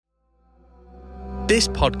This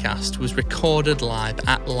podcast was recorded live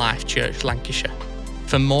at Life Church, Lancashire.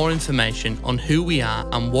 For more information on who we are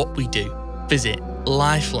and what we do, visit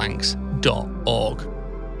lifelancs.org.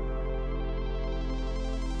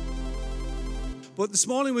 But this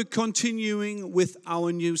morning we're continuing with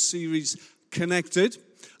our new series, Connected.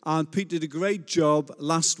 And Pete did a great job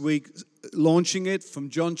last week launching it from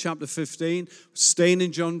John chapter 15, staying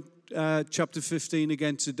in John chapter 15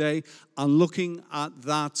 again today, and looking at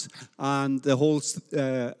that and the whole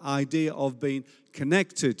idea of being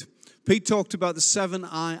connected. Pete talked about the 7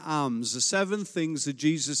 I ams, the 7 things that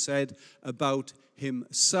Jesus said about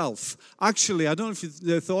himself. Actually, I don't know if you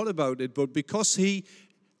thought about it, but because he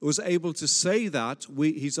was able to say that,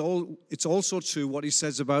 it's also true what he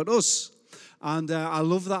says about us. And I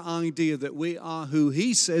love that idea that we are who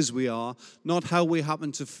he says we are, not how we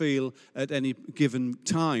happen to feel at any given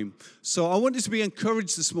time. So I want you to be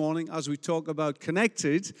encouraged this morning as we talk about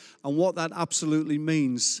connected and what that absolutely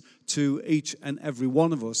means to each and every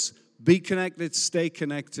one of us. Be connected, stay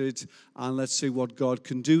connected, and let's see what God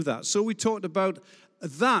can do that. So we talked about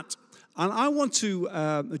that. And I want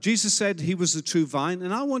to, Jesus said he was the true vine,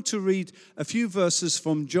 and I want to read a few verses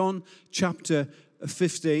from John chapter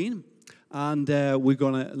 15. And we're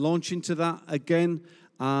going to launch into that again.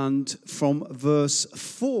 And from verse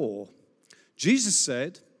 4, Jesus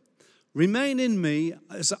said, "Remain in me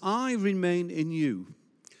as I remain in you.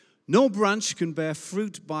 No branch can bear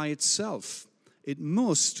fruit by itself. It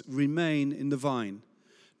must remain in the vine.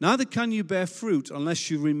 Neither can you bear fruit unless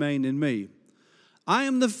you remain in me. I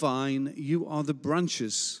am the vine, you are the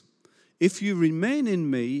branches. If you remain in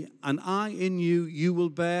me and I in you, you will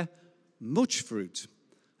bear much fruit.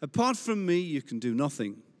 Apart from me, you can do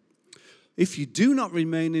nothing. If you do not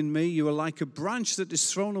remain in me, you are like a branch that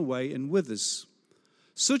is thrown away and withers.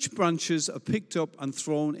 Such branches are picked up and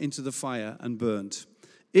thrown into the fire and burned.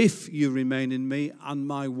 If you remain in me and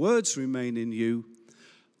my words remain in you,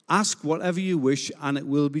 ask whatever you wish and it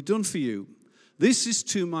will be done for you. This is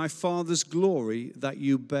to my Father's glory that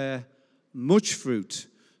you bear much fruit,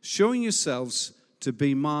 showing yourselves to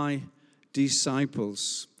be my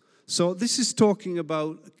disciples." So this is talking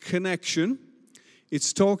about connection.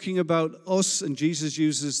 It's talking about us, and Jesus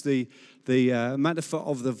uses the metaphor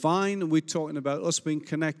of the vine, and we're talking about us being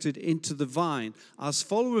connected into the vine. As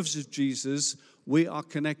followers of Jesus, we are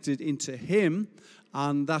connected into him,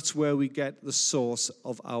 and that's where we get the source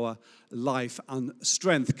of our life and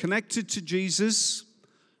strength. Connected to Jesus,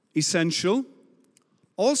 essential.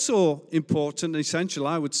 Also important, essential,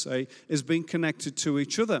 I would say, is being connected to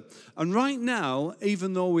each other. And right now,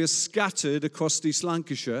 even though we're scattered across East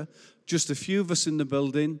Lancashire, just a few of us in the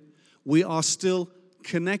building, we are still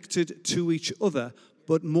connected to each other.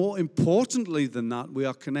 But more importantly than that, we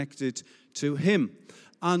are connected to him.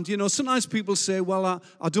 And, you know, sometimes people say, well,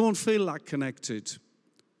 I don't feel that connected.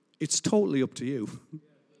 It's totally up to you.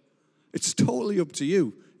 It's totally up to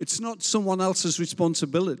you. It's not someone else's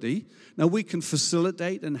responsibility. Now, we can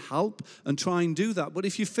facilitate and help and try and do that. But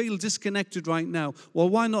if you feel disconnected right now, well,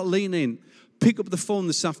 why not lean in? Pick up the phone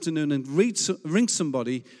this afternoon and ring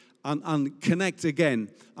somebody and connect again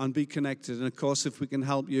and be connected. And, of course, if we can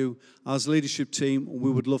help you as leadership team, we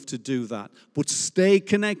would love to do that. But stay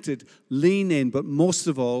connected, lean in, but most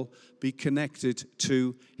of all, be connected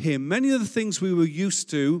to him. Many of the things we were used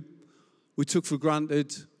to, we took for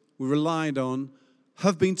granted, we relied on,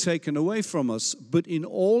 have been taken away from us. But in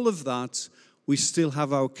all of that, we still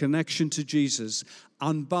have our connection to Jesus.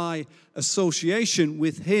 And by association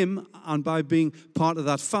with him and by being part of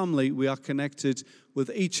that family, we are connected with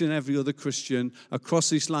each and every other Christian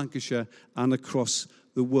across East Lancashire and across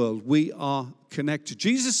the world. We are connected.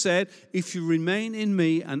 Jesus said, if you remain in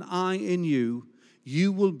me and I in you,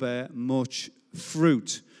 you will bear much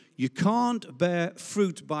fruit. You can't bear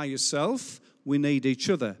fruit by yourself. We need each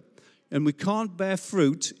other. And we can't bear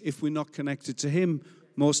fruit if we're not connected to him.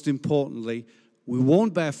 Most importantly, we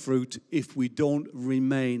won't bear fruit if we don't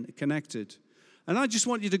remain connected. And I just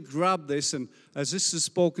want you to grab this, and as this has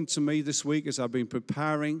spoken to me this week as I've been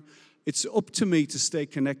preparing, it's up to me to stay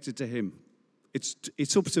connected to him.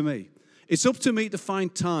 It's up to me. It's up to me to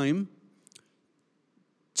find time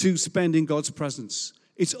to spend in God's presence.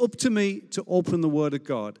 It's up to me to open the Word of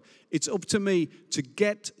God. It's up to me to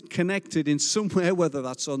get connected in somewhere, whether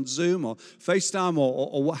that's on Zoom or FaceTime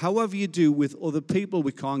or however you do with other people.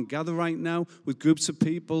 We can't gather right now with groups of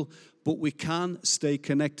people, but we can stay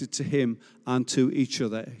connected to him and to each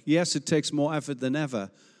other. Yes, it takes more effort than ever,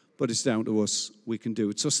 but it's down to us. We can do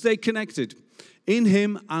it. So stay connected in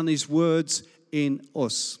him and his words in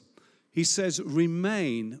us. He says,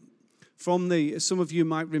 remain. Some of you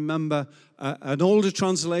might remember an older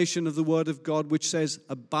translation of the Word of God which says,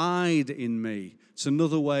 abide in me. It's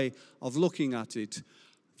another way of looking at it.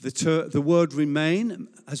 The word remain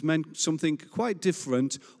has meant something quite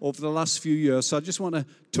different over the last few years. So I just want to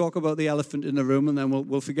talk about the elephant in the room, and then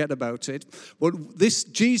we'll forget about it. But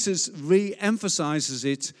Jesus re-emphasizes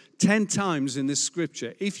it 10 times in this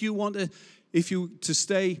scripture. If you want to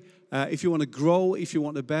grow, if you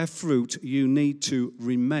want to bear fruit, you need to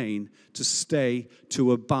remain, to stay,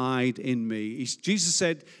 to abide in me. Jesus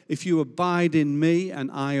said, if you abide in me and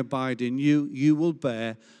I abide in you, you will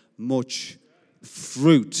bear much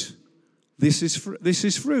fruit. This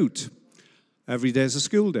is fruit. Every day is a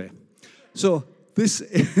school day. So this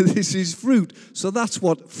is fruit. So that's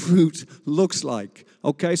what fruit looks like.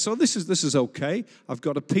 Okay, so this is okay. I've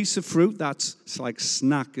got a piece of fruit. It's like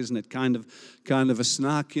snack, isn't it? Kind of a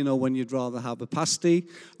snack, when you'd rather have a pasty,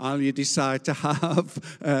 and you decide to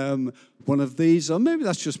have one of these, or maybe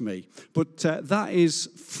that's just me. But that is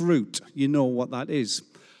fruit. You know what that is.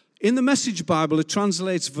 In the Message Bible, it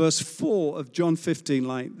translates verse 4 of John 15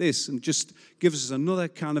 like this, and just gives us another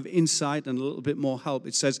kind of insight and a little bit more help.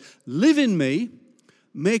 It says, live in me,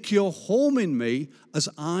 make your home in me as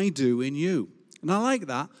I do in you. And I like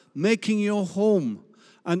that, making your home.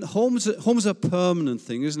 And home's a permanent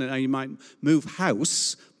thing, isn't it? Now, you might move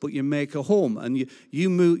house, but you make a home, and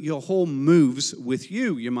your home moves with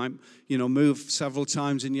you. You might, move several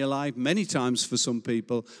times in your life, many times for some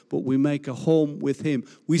people, but we make a home with him.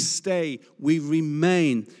 We stay, we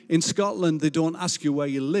remain. In Scotland, they don't ask you where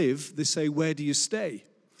you live, they say, where do you stay?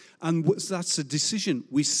 And that's a decision.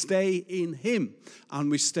 We stay in him,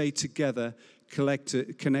 and we stay together,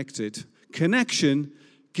 connected. Connection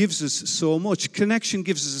gives us so much. Connection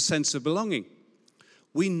gives us a sense of belonging.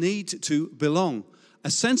 We need to belong. A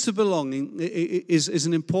sense of belonging is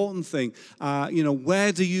an important thing.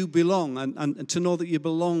 Where do you belong? And to know that you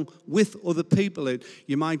belong with other people.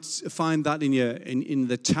 You might find that in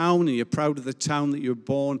the town, and you're proud of the town that you're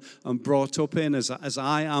born and brought up in. As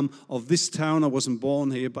I am of this town, I wasn't born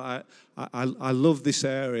here, but I love this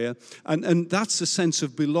area. And that's a sense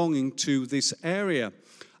of belonging to this area.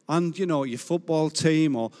 And, your football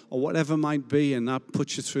team or whatever might be, and that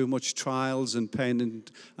puts you through much trials and pain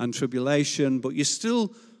and tribulation, but you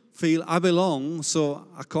still feel, I belong, so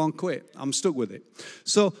I can't quit. I'm stuck with it.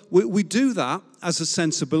 So we do that as a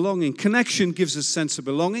sense of belonging. Connection gives us a sense of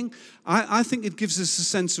belonging. I think it gives us a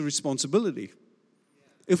sense of responsibility.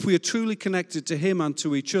 If we are truly connected to him and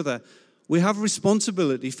to each other, we have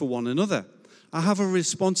responsibility for one another. I have a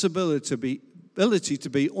responsibility to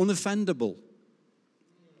be unoffendable.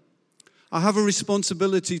 I have a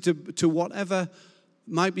responsibility to whatever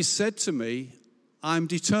might be said to me. I'm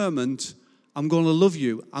determined. I'm going to love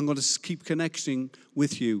you. I'm going to keep connecting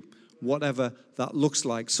with you, whatever that looks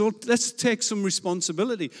like. So let's take some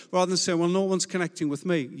responsibility rather than say, well, no one's connecting with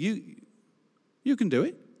me. You can do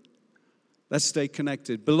it. Let's stay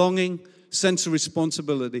connected. Belonging, sense of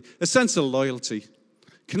responsibility, a sense of loyalty.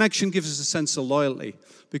 Connection gives us a sense of loyalty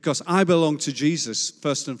because I belong to Jesus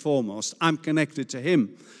first and foremost. I'm connected to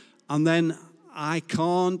him. And then I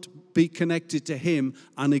can't be connected to him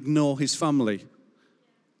and ignore his family.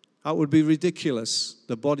 That would be ridiculous.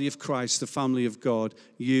 The body of Christ, the family of God,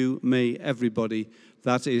 you, me, everybody.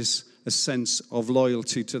 That is a sense of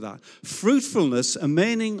loyalty to that. Fruitfulness,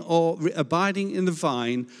 remaining or abiding in the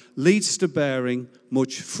vine, leads to bearing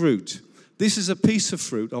much fruit. This is a piece of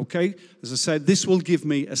fruit, okay? As I said, this will give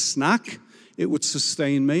me a snack. It would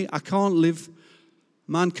sustain me.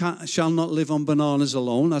 Man shall not live on bananas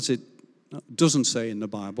alone, as it doesn't say in the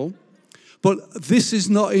Bible. But this is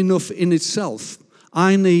not enough in itself.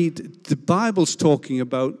 The Bible's talking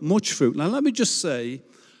about much fruit. Now, let me just say,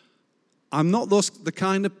 I'm not the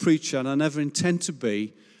kind of preacher, and I never intend to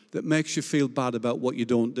be, that makes you feel bad about what you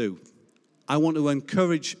don't do. I want to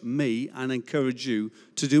encourage me and encourage you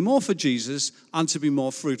to do more for Jesus and to be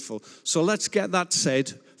more fruitful. So let's get that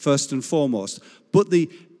said first and foremost. But the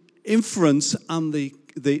inference and the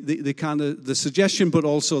kind of the suggestion, but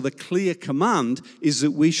also the clear command is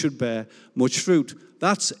that we should bear much fruit.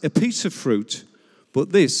 That's a piece of fruit,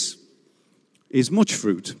 but this is much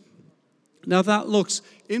fruit. Now that looks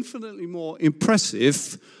infinitely more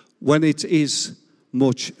impressive when it is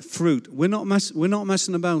much fruit. We're not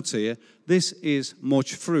messing about here. This is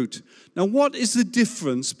much fruit. Now, what is the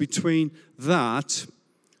difference between that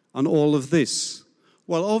and all of this?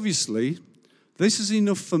 Well, obviously, this is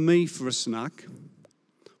enough for me for a snack,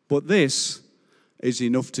 but this is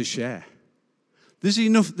enough to share. This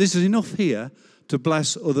is enough here to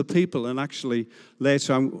bless other people. And actually,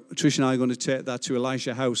 later, Trish and I are going to take that to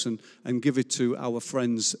Elisha House and give it to our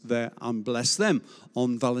friends there and bless them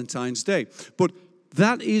on Valentine's Day. But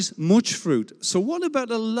that is much fruit. So what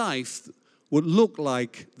about a life would look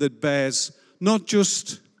like that bears not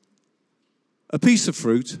just a piece of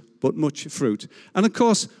fruit, but much fruit? And of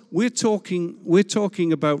course, we're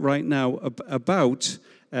talking about right now about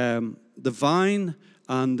the vine,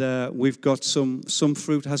 and we've got some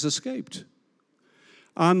fruit has escaped.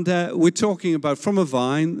 And we're talking about from a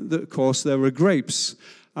vine, that, of course, there are grapes.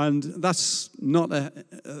 And that's not a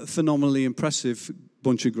phenomenally impressive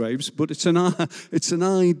bunch of grapes, but it's an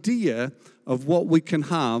idea of what we can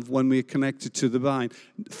have when we are connected to the vine.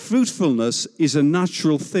 Fruitfulness is a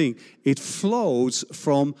natural thing. It flows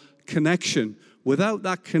from connection. Without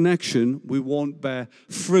that connection, we won't bear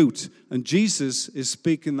fruit. And Jesus is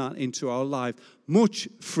speaking that into our life. Much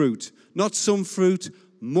fruit. Not some fruit,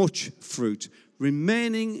 much fruit.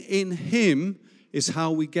 Remaining in Him is how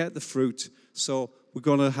we get the fruit. So we're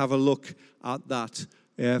going to have a look at that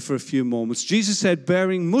for a few moments. Jesus said,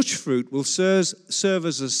 bearing much fruit will serve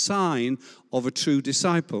as a sign of a true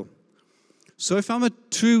disciple. So if I'm a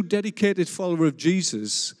true dedicated follower of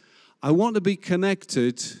Jesus, I want to be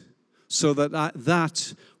connected so that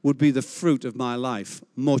that would be the fruit of my life,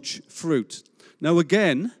 much fruit. Now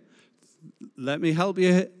again, let me help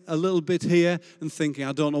you a little bit here and thinking,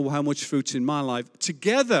 I don't know how much fruit's in my life.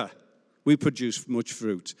 Together, we produce much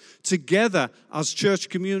fruit. Together, as church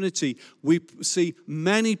community, we see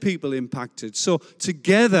many people impacted. So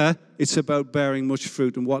together, it's about bearing much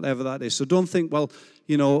fruit and whatever that is. So don't think, well,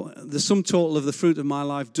 the sum total of the fruit of my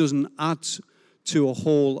life doesn't add to a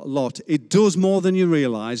whole lot. It does more than you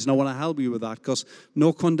realize, and I want to help you with that, because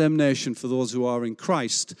no condemnation for those who are in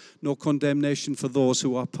Christ, no condemnation for those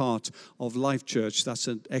who are part of Life Church. That's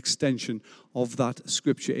an extension of that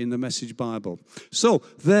scripture in the Message Bible. So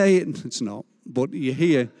it's not, but you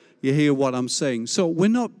hear what I'm saying. So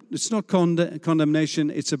it's not condemnation,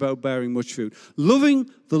 it's about bearing much fruit. Loving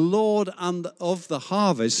the Lord and of the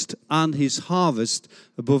harvest and His harvest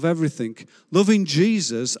above everything. Loving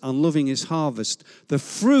Jesus and loving His harvest. The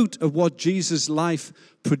fruit of what Jesus' life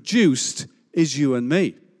produced is you and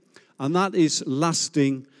me. And that is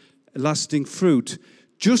lasting fruit.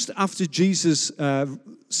 Just after Jesus,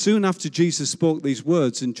 soon after Jesus spoke these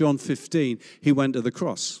words in John 15, He went to the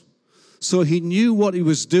cross. So He knew what He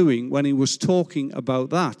was doing when He was talking about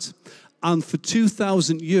that. And for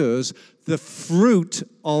 2,000 years, the fruit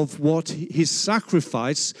of what His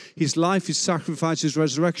sacrifice, His life, His sacrifice, His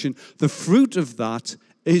resurrection, the fruit of that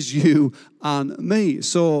is you and me.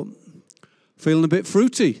 So, feeling a bit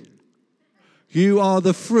fruity? You are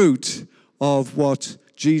the fruit of what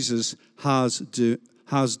Jesus has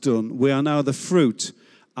done. We are now the fruit,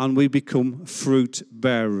 and we become fruit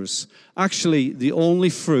bearers. Actually, the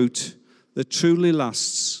only fruit that truly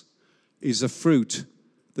lasts is a fruit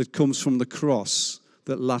that comes from the cross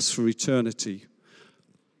that lasts for eternity.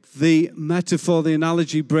 The metaphor, the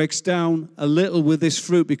analogy breaks down a little with this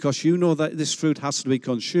fruit, because you know that this fruit has to be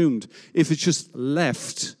consumed. If it's just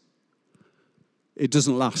left, it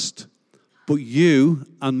doesn't last. But you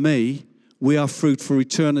and me, we are fruit for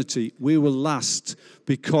eternity. We will last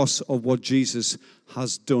because of what Jesus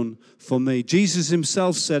has done for me. Jesus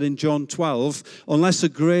Himself said in John 12, unless a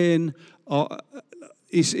grain...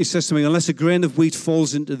 He says to me, unless a grain of wheat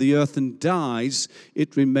falls into the earth and dies,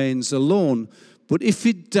 it remains alone. But if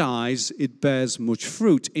it dies, it bears much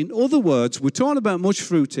fruit. In other words, we're talking about much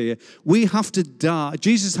fruit here. We have to die.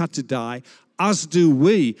 Jesus had to die, as do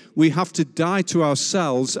we. We have to die to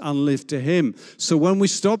ourselves and live to Him. So when we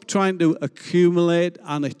stop trying to accumulate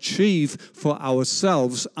and achieve for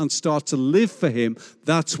ourselves and start to live for Him,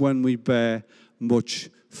 that's when we bear much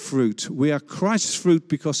fruit. We are Christ's fruit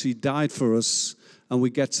because He died for us, and we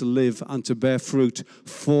get to live and to bear fruit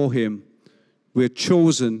for Him. We're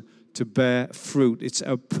chosen to bear fruit. It's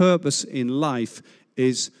our purpose in life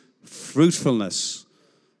is fruitfulness.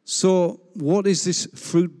 So what is this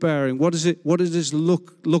fruit bearing? What does this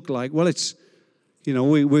look like? Well, it's,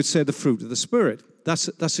 we would say the fruit of the Spirit.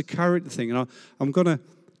 That's a character thing. And I'm going to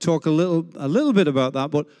talk a little bit about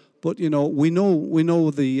that, but we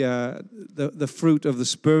know the fruit of the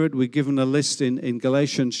Spirit. We're given a list in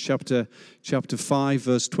Galatians chapter 5,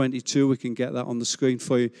 verse 22. We can get that on the screen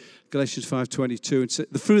for you. Galatians 5:22.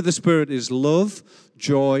 The fruit of the Spirit is love,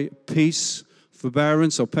 joy, peace,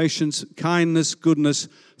 forbearance or patience, kindness, goodness,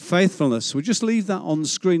 faithfulness. We just leave that on the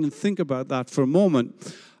screen and think about that for a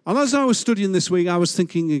moment. And as I was studying this week, I was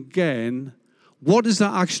thinking again, what does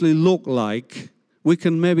that actually look like? We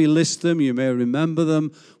can maybe list them, you may remember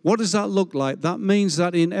them. What does that look like? That means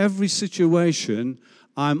that in every situation,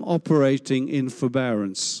 I'm operating in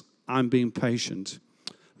forbearance. I'm being patient.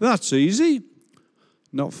 That's easy.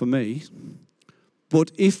 Not for me.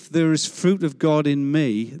 But if there is fruit of God in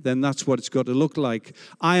me, then that's what it's got to look like.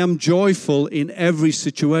 I am joyful in every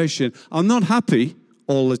situation. I'm not happy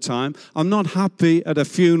all the time. I'm not happy at a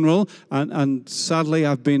funeral. And sadly,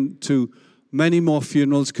 I've been to many more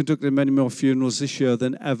funerals, conducted many more funerals this year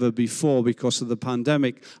than ever before because of the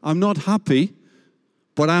pandemic. I'm not happy,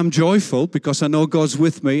 but I'm joyful because I know God's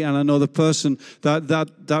with me and I know the person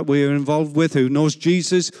that we are involved with who knows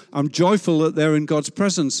Jesus. I'm joyful that they're in God's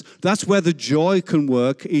presence. That's where the joy can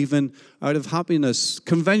work even out of happiness.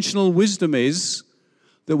 Conventional wisdom is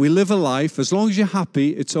that we live a life, as long as you're happy,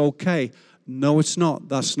 it's okay. No, it's not.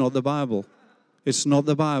 That's not the Bible. It's not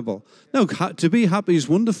the Bible. No, to be happy is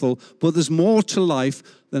wonderful, but there's more to life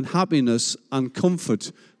than happiness and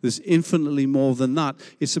comfort. There's infinitely more than that.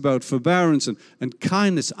 It's about forbearance and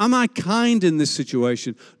kindness. Am I kind in this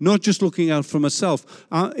situation? Not just looking out for myself.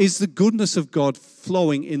 Is the goodness of God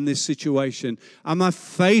flowing in this situation? Am I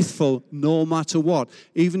faithful no matter what?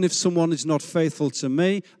 Even if someone is not faithful to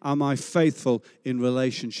me, am I faithful in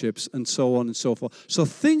relationships and so on and so forth? So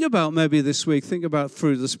think about maybe this week, think about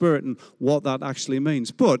fruit of the Spirit and what that actually means.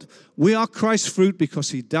 But we are Christ's fruit because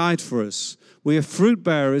he died for us. We are fruit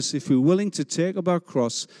bearers if we're willing to take up our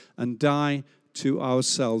cross and die to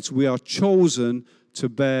ourselves. We are chosen to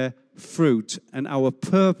bear fruit, and our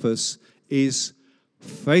purpose is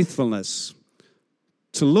faithfulness.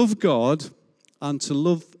 To love God and to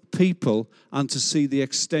love people and to see the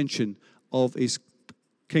extension of his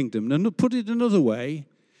kingdom. Now, to put it another way,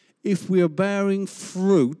 if we are bearing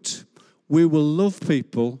fruit, we will love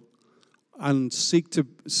people and seek to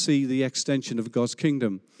see the extension of God's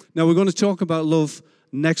kingdom. Now, we're going to talk about love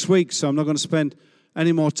next week, so I'm not going to spend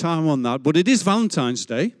any more time on that. But it is Valentine's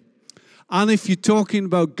Day. And if you're talking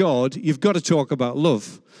about God, you've got to talk about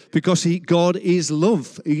love. Because God is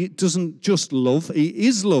love. He doesn't just love, he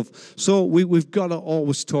is love. So we've got to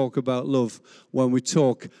always talk about love when we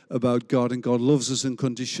talk about God. And God loves us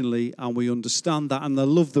unconditionally, and we understand that. And the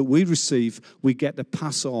love that we receive, we get to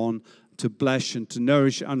pass on to bless and to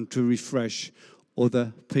nourish and to refresh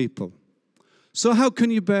other people. So how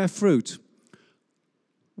can you bear fruit?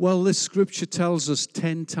 Well, this scripture tells us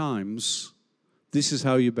 10 times, this is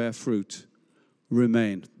how you bear fruit.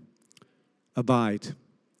 Remain. Abide.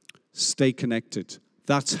 Stay connected.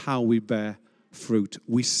 That's how we bear fruit.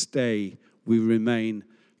 We stay. We remain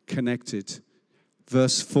connected.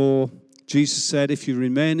 Verse 4, Jesus said, if you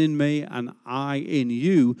remain in me and I in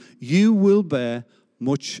you, you will bear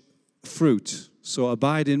much fruit. So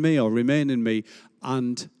abide in me or remain in me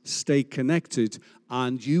and stay connected,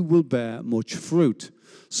 and you will bear much fruit.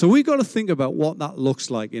 So we've got to think about what that looks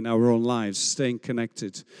like in our own lives, staying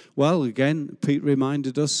connected. Well, again, Pete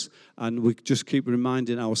reminded us, and we just keep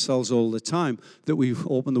reminding ourselves all the time, that we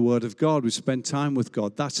open the Word of God, we spend time with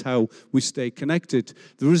God. That's how we stay connected.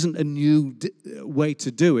 There isn't a new way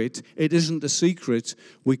to do it. It isn't a secret.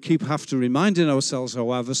 We have to reminding ourselves,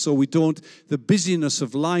 however, so we don't, the busyness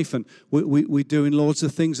of life, and we're doing loads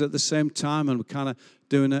of things at the same time, and we're kind of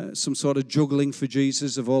doing some sort of juggling for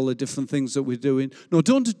Jesus of all the different things that we're doing. No,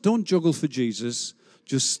 don't juggle for Jesus.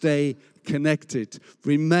 Just stay connected.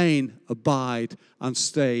 Remain, abide, and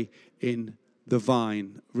stay in the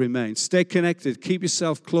vine. Remain. Stay connected. Keep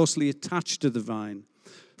yourself closely attached to the vine.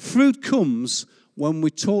 Fruit comes when we're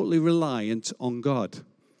totally reliant on God.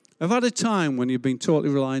 I've had a time when you've been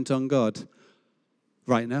totally reliant on God.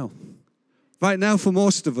 Right now. Right now, for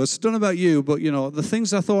most of us, I don't know about you, but, the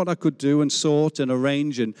things I thought I could do and sort and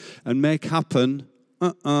arrange and make happen,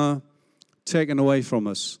 taken away from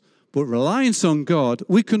us. But reliance on God,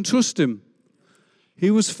 we can trust him.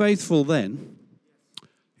 He was faithful then.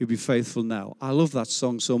 He'll be faithful now. I love that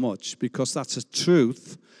song so much because that's a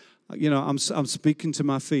truth. I'm speaking to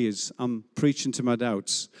my fears. I'm preaching to my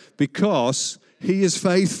doubts because he is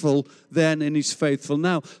faithful then and he's faithful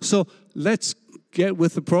now. So let's get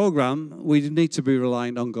with the program. We need to be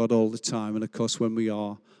reliant on God all the time. And of course, when we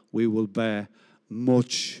are, we will bear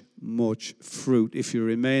much, much fruit. If you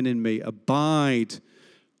remain in me, abide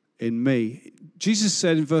in me. Jesus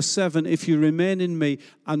said in verse 7, if you remain in me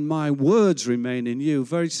and my words remain in you.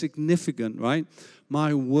 Very significant, right?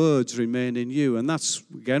 My words remain in you. And that's,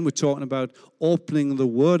 again, we're talking about opening the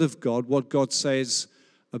Word of God, what God says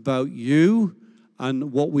about you,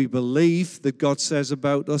 and what we believe that God says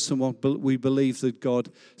about us and what we believe that God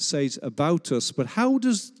says about us. But how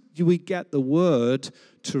do we get the Word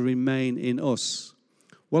to remain in us?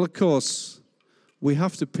 Well, of course, we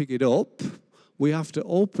have to pick it up. We have to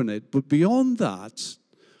open it. But beyond that,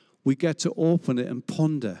 we get to open it and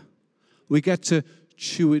ponder. We get to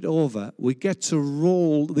chew it over. We get to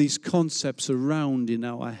roll these concepts around in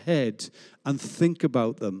our head and think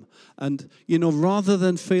about them. And, rather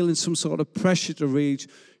than feeling some sort of pressure to read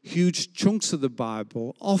huge chunks of the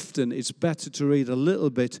Bible, often it's better to read a little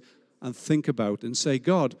bit and think about and say,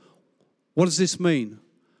 God, what does this mean?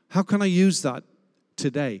 How can I use that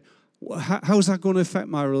today? How's that going to affect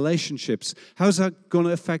my relationships? How's that going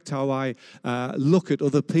to affect how I look at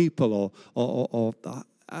other people?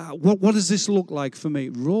 What does this look like for me?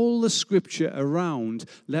 Roll the scripture around.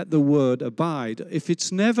 Let the word abide. If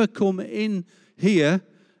it's never come in here,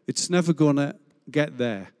 it's never going to get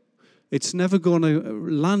there. It's never going to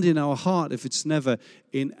land in our heart if it's never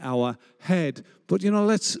in our head. But,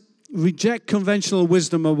 let's reject conventional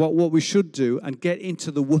wisdom about what we should do and get into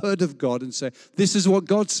the Word of God and say, this is what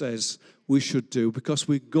God says we should do, because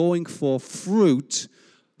we're going for fruit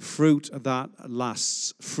that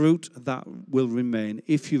lasts, fruit that will remain.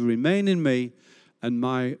 If you remain in me and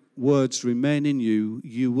my words remain in you,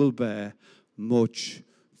 you will bear much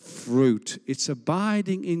fruit. It's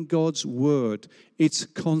abiding in God's word. It's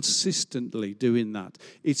consistently doing that.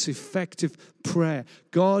 It's effective prayer.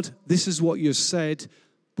 God, this is what you said,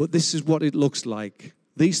 but this is what it looks like.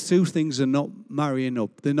 These two things are not marrying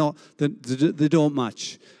up. They don't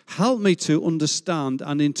match. Help me to understand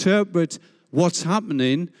and interpret what's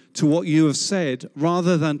happening to what you have said,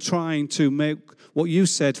 rather than trying to make what you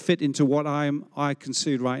said fit into what I can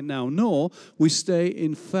see right now. No, we stay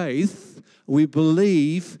in faith, we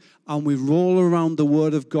believe, and we roll around the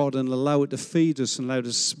Word of God and allow it to feed us and allow it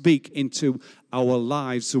to speak into our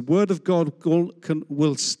lives. The Word of God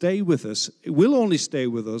will stay with us. It will only stay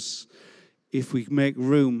with us if we make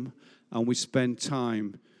room and we spend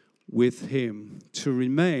time with Him. To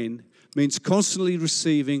remain means constantly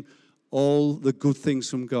receiving all the good things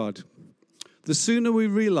from God. The sooner we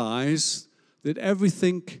realize that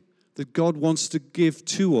everything that God wants to give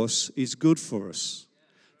to us is good for us,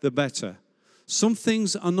 the better. Some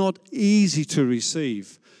things are not easy to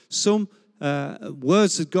receive. Some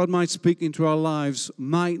words that God might speak into our lives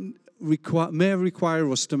may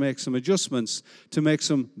require us to make some adjustments, to make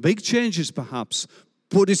some big changes perhaps,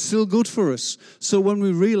 but it's still good for us. So when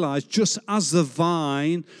we realize, just as the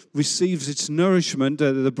vine receives its nourishment,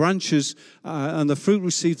 the branches and the fruit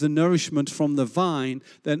receive the nourishment from the vine,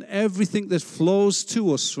 then everything that flows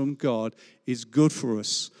to us from God is good for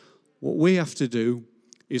us. What we have to do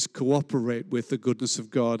is cooperate with the goodness of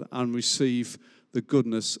God and receive the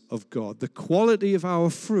goodness of God. The quality of our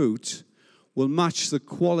fruit will match the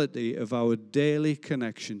quality of our daily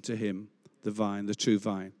connection to Him, the vine, the true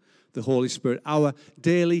vine, the Holy Spirit, our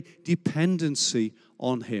daily dependency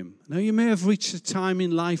on Him. Now, you may have reached a time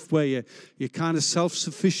in life where you're kind of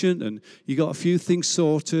self-sufficient and you got a few things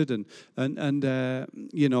sorted and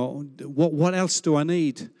what else do I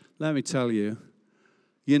need? Let me tell you,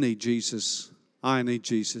 you need Jesus. I need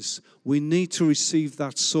Jesus. We need to receive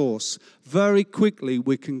that source. Very quickly,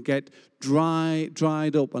 we can get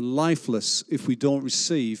dried up and lifeless if we don't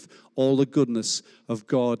receive all the goodness of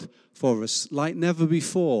God for us. Like never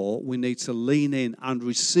before, we need to lean in and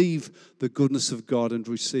receive the goodness of God and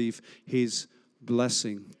receive His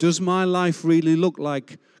blessing. Does my life really look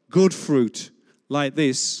like good fruit like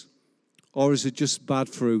this? Or is it just bad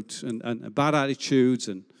fruit and bad attitudes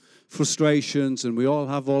and frustrations, and we all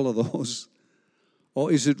have all of those? Or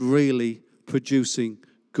is it really producing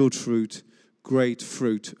good fruit, great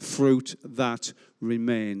fruit, fruit that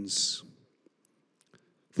remains?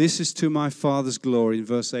 This is to my Father's glory. In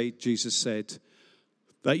verse 8, Jesus said,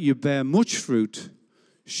 that you bear much fruit,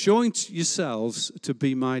 showing yourselves to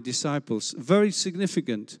be my disciples. Very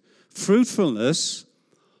significant. Fruitfulness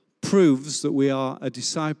proves that we are a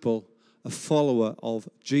disciple, a follower of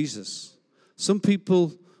Jesus. Some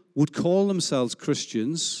people would call themselves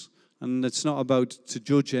Christians, and it's not about to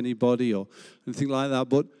judge anybody or anything like that,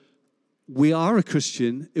 but we are a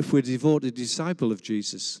Christian if we're a devoted disciple of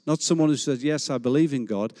Jesus. Not someone who says, yes, I believe in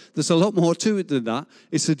God. There's a lot more to it than that.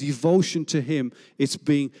 It's a devotion to Him. It's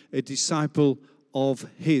being a disciple of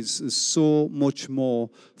His. There's so much more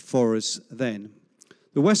for us then.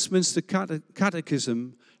 The Westminster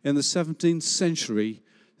Catechism in the 17th century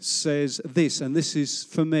says this, and this is,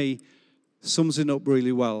 for me, sums it up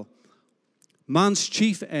really well. Man's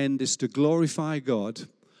chief end is to glorify God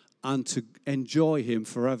and to enjoy Him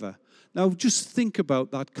forever. Now, just think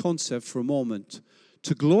about that concept for a moment.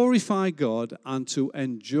 To glorify God and to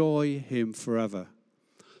enjoy Him forever.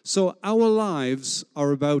 So our lives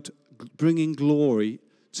are about bringing glory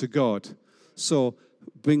to God. So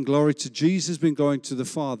bring glory to Jesus, bring glory to the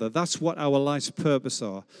Father. That's what our life's purpose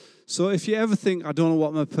are. So if you ever think, I don't know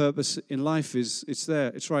what my purpose in life is, it's there.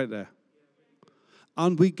 It's right there.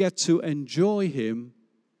 and we get to enjoy him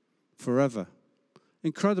forever.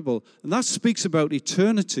 Incredible. And that speaks about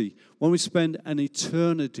eternity, when we spend an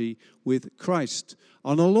eternity with Christ.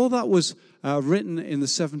 And although that was written in the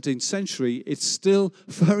 17th century, it's still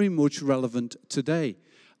very much relevant today.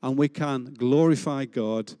 And we can glorify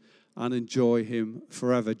God and enjoy him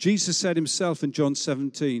forever. Jesus said himself in John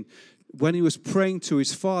 17, when he was praying to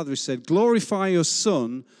his Father, he said, glorify your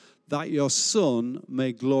Son, that your Son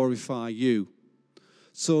may glorify you.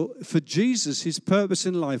 So for Jesus, his purpose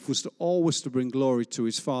in life was always to bring glory to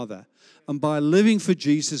his Father. And by living for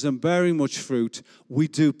Jesus and bearing much fruit, we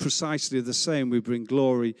do precisely the same. We bring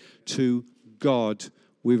glory to God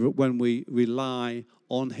when we rely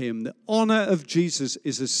on him. The honor of Jesus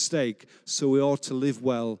is at stake, so we ought to live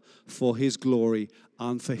well for his glory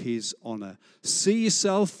and for his honor. See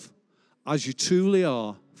yourself as you truly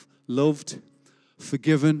are, loved,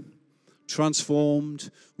 forgiven,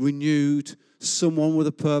 transformed, renewed, someone with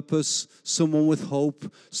a purpose, someone with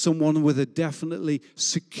hope, someone with a definitely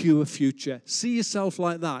secure future. See yourself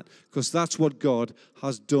like that, because that's what God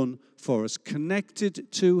has done for us.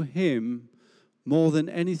 Connected to him more than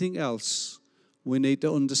anything else, we need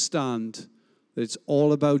to understand that it's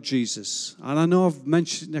all about Jesus. And I know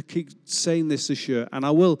I keep saying this year, and I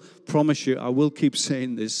will promise you, I will keep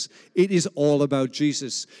saying this. It is all about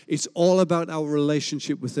Jesus. It's all about our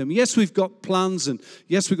relationship with him. Yes, we've got plans, and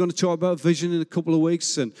yes, we're going to talk about vision in a couple of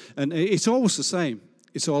weeks, and it's always the same.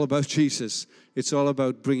 It's all about Jesus. It's all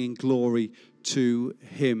about bringing glory to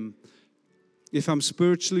him. If I'm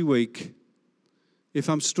spiritually weak, if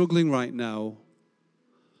I'm struggling right now,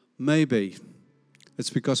 maybe it's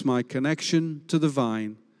because my connection to the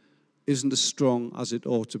vine isn't as strong as it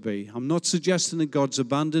ought to be. I'm not suggesting that God's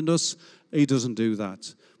abandoned us. He doesn't do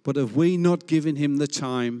that. But have we not given him the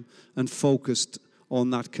time and focused on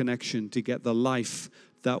that connection to get the life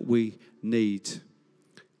that we need?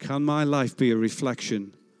 Can my life be a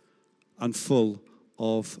reflection and full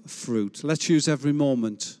of fruit? Let's use every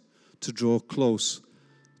moment to draw close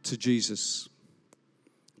to Jesus.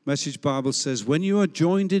 Message Bible says, when you are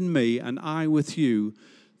joined in me and I with you,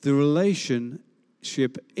 the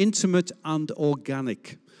relationship intimate and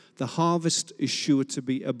organic. The harvest is sure to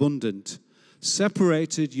be abundant.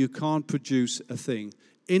 Separated, you can't produce a thing.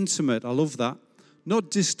 Intimate, I love that. Not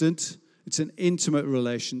distant, it's an intimate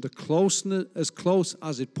relation. As close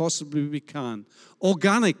as it possibly can.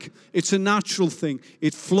 Organic, it's a natural thing.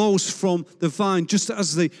 It flows from the vine, just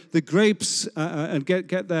as the grapes and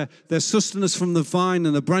get their sustenance from the vine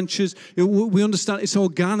and the branches. We understand it's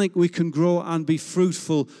organic. We can grow and be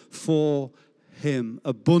fruitful for him.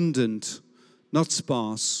 Abundant, not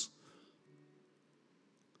sparse.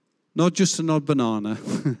 Not just an odd banana.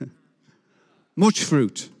 Much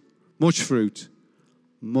fruit. Much fruit.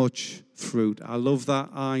 Much fruit. I love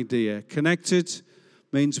that idea. Connected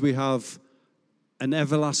means we have an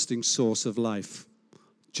everlasting source of life.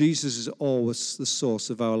 Jesus is always the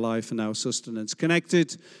source of our life and our sustenance.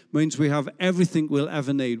 Connected means we have everything we'll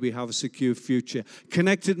ever need. We have a secure future.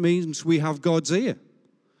 Connected means we have God's ear.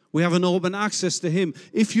 We have an open access to him.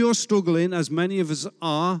 If you're struggling, as many of us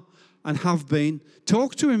are and have been,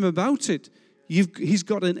 talk to him about it. He's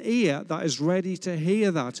got an ear that is ready to hear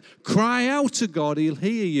that. Cry out to God, he'll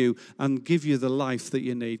hear you and give you the life that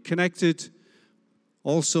you need. Connected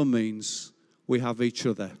also means we have each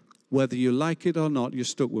other. Whether you like it or not, you're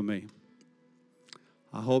stuck with me.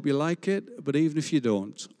 I hope you like it, but even if you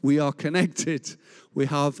don't, we are connected. We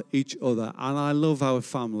have each other. And I love our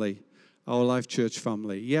family, our Life Church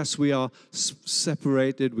family. Yes, we are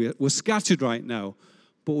separated. We're scattered right now.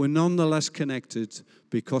 But we're nonetheless connected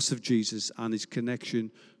because of Jesus and his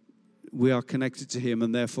connection. We are connected to him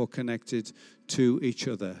and therefore connected to each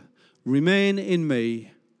other. Remain in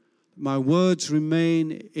me. My words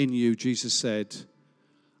remain in you, Jesus said,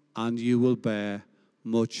 and you will bear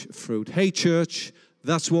much fruit. Hey, church,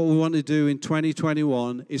 that's what we want to do in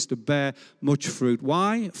 2021, is to bear much fruit.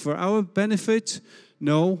 Why? For our benefit?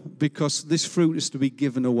 No, because this fruit is to be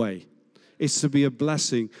given away. It's to be a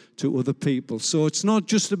blessing to other people. So it's not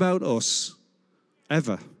just about us,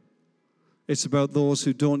 ever. It's about those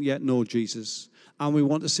who don't yet know Jesus. And we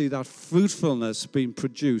want to see that fruitfulness being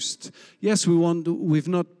produced. Yes, we've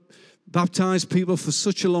not baptized people for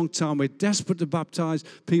such a long time. We're desperate to baptize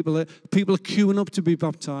people. People are queuing up to be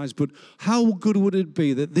baptized. But how good would it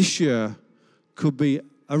be that this year could be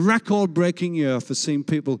a record-breaking year for seeing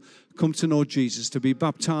people come to know Jesus, to be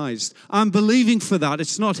baptized. I'm believing for that.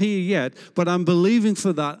 It's not here yet, but I'm believing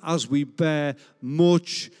for that as we bear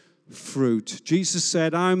much fruit. Jesus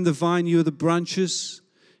said, I'm the vine, you are the branches.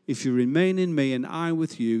 If you remain in me and I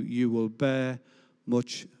with you, you will bear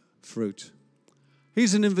much fruit.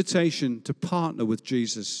 Here's an invitation to partner with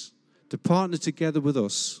Jesus, to partner together with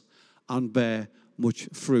us and bear much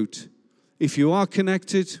fruit. If you are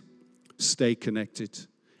connected, stay connected.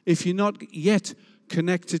 If you're not yet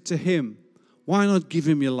connected to him, why not give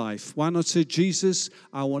him your life? Why not say, Jesus,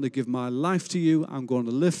 I want to give my life to you. I'm going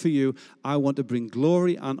to live for you. I want to bring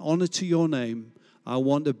glory and honor to your name. I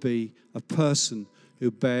want to be a person who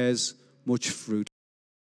bears much fruit.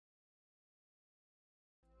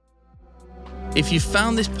 If you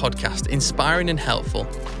found this podcast inspiring and helpful,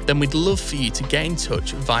 then we'd love for you to get in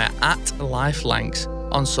touch via @LifeLancs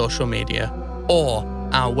on social media or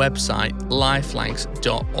our website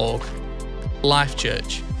lifelancs.org. Life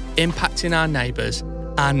Church, impacting our neighbours,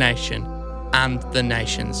 our nation, and the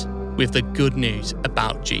nations with the good news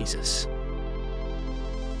about Jesus.